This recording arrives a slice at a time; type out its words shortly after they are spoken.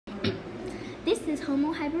is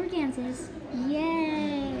Homo hiedelbergansis.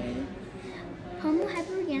 Yay! Homo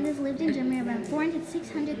hiedelbergansis lived in Germany around 400 to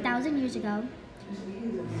 600,000 years ago.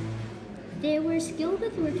 They were skilled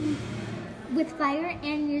with working with fire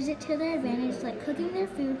and used it to their advantage, like cooking their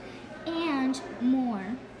food and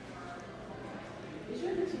more.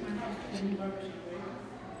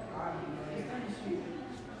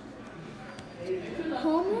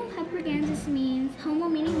 Homo hiedelbergansis means Homo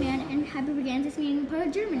meaning man and hiedelbergansis meaning part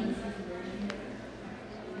of Germany.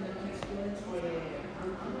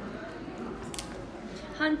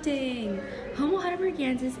 Hunting. Homo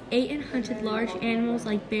hiedelbergansis ate and hunted large animals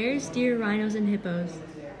like bears, deer, rhinos, and hippos.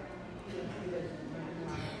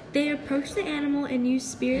 They approached the animal and used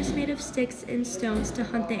spears made of sticks and stones to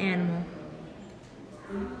hunt the animal.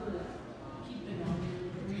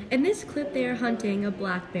 In this clip, they are hunting a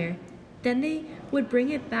black bear. Then they would bring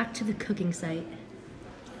it back to the cooking site.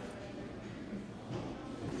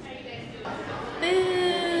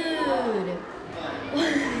 Food!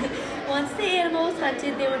 Once the animal was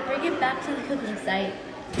hunted, they would bring it back to the cooking site.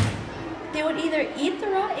 They would either eat the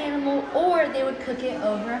raw animal or they would cook it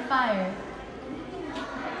over a fire.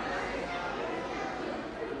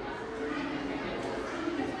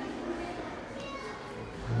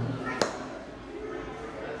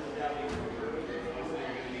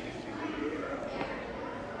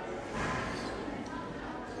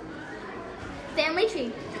 Family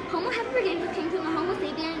tree. Homo hiedelbergansis came from the Homo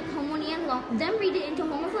sapien, Homo neanderthal, then breed it into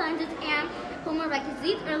Homo floresiensis and Homo erectus.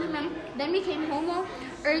 These early men then became Homo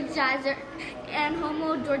ergaster and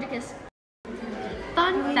Homo georgicus.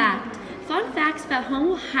 Fun fact. Fun facts about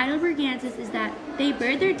Homo heidelbergensis is that they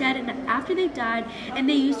buried their dead after they died, and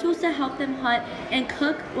they used tools to help them hunt and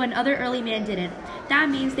cook when other early men didn't. That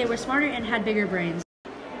means they were smarter and had bigger brains.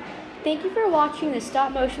 Thank you for watching this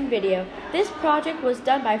stop motion video. This project was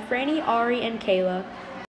done by Franny, Ari, and Kayla.